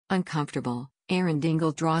Uncomfortable, Aaron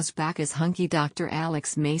Dingle draws back as hunky Dr.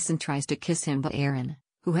 Alex Mason tries to kiss him, but Aaron,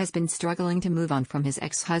 who has been struggling to move on from his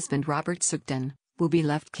ex-husband Robert Sugden, will be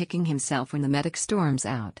left kicking himself when the medic storms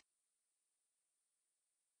out.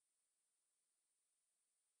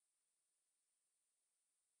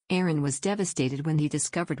 Aaron was devastated when he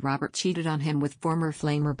discovered Robert cheated on him with former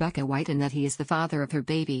flame Rebecca White and that he is the father of her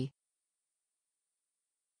baby.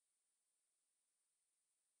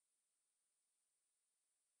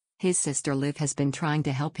 His sister Liv has been trying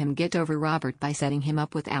to help him get over Robert by setting him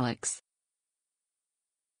up with Alex.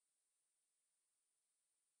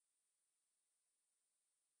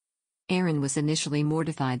 Aaron was initially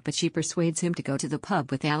mortified, but she persuades him to go to the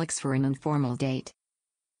pub with Alex for an informal date.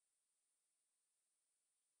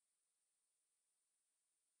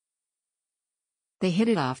 They hit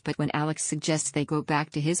it off, but when Alex suggests they go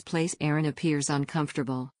back to his place, Aaron appears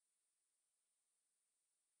uncomfortable.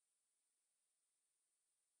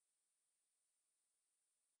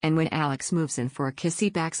 And when Alex moves in for a kiss, he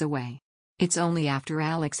backs away. It's only after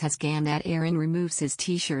Alex has gone that Aaron removes his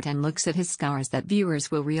t-shirt and looks at his scars that viewers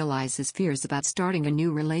will realize his fears about starting a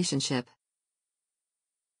new relationship.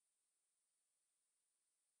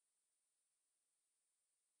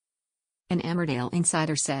 An Emmerdale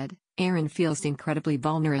insider said, Aaron feels incredibly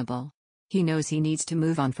vulnerable. He knows he needs to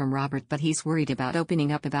move on from Robert, but he's worried about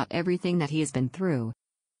opening up about everything that he has been through.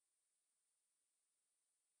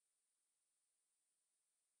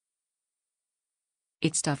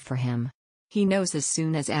 It's tough for him. He knows as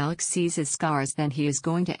soon as Alex sees his scars, then he is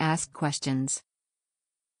going to ask questions.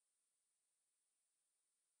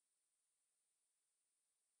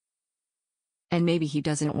 And maybe he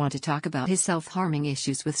doesn't want to talk about his self-harming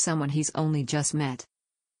issues with someone he's only just met.